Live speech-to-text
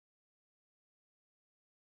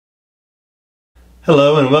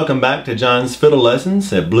Hello and welcome back to John's Fiddle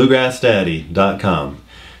Lessons at BluegrassDaddy.com.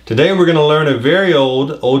 Today we're going to learn a very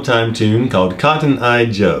old-time tune called Cotton Eye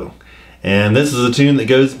Joe. And this is a tune that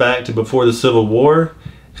goes back to before the Civil War.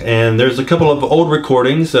 And there's a couple of old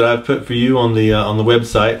recordings that I've put for you on the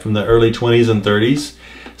website from the early 20s and 30s.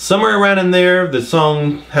 Somewhere around in there, the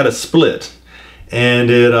song had a split.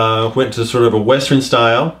 And it went to sort of a Western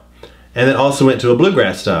style. And it also went to a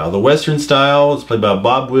bluegrass style. The Western style was played by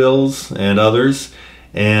Bob Wills and others,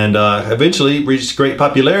 and eventually reached great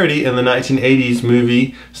popularity in the 1980s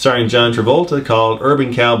movie starring John Travolta called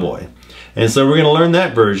Urban Cowboy. And so we're going to learn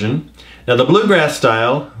that version. Now the bluegrass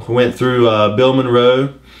style went through Bill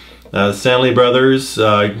Monroe, Stanley Brothers,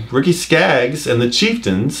 Ricky Scaggs, and the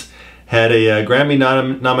Chieftans had a Grammy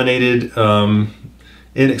nominated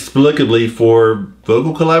inexplicably for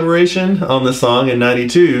vocal collaboration on the song in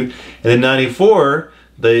 '92, and in '94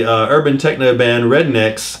 the urban techno band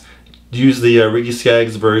Rednex used the Ricky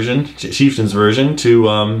Scaggs version, Chieftans version, to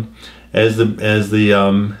as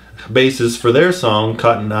the basis for their song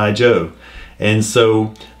Cotton Eye Joe. And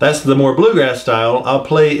so that's the more bluegrass style. I'll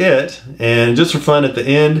play it, and just for fun at the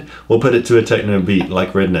end we'll put it to a techno beat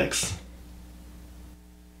like Rednex.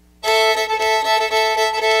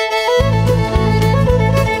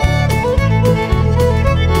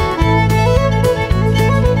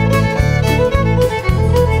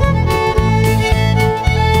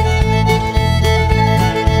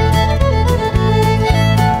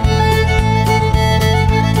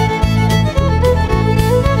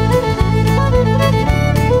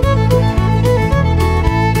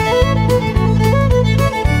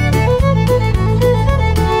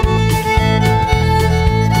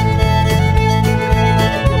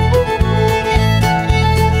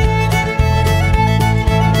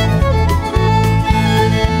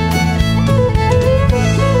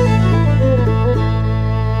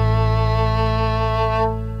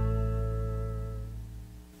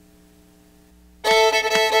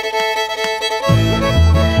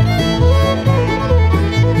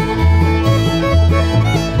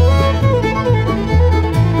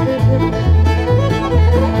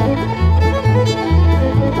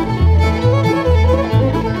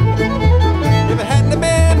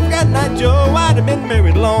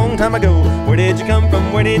 Long time ago. Where did you come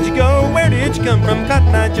from? Where did you go? Where did you come from,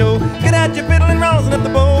 Cotton Eye Joe? Get out your fiddle and rosin up the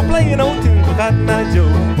bow, play an old tune for Cotton Eye Joe.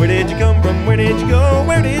 Where did you come from? Where did you go?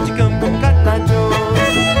 Where did you come from, Cotton Eye Joe?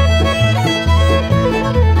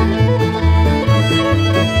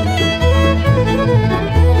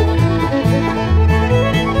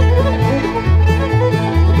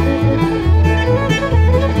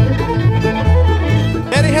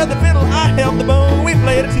 Daddy held the fiddle, I held the bow. We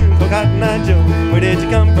played a tune called Cotton Eye Joe. Where did you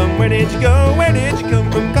come from? Where did you go? Where did you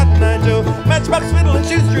come from, Cotton Eye Joe? Matchbox fiddle and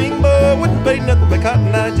shoestring bow wouldn't play nothing but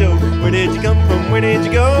Cotton Eye Joe. Where did you come from? Where did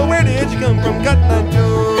you go? Where did you come from, Cotton Eye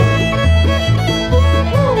Joe?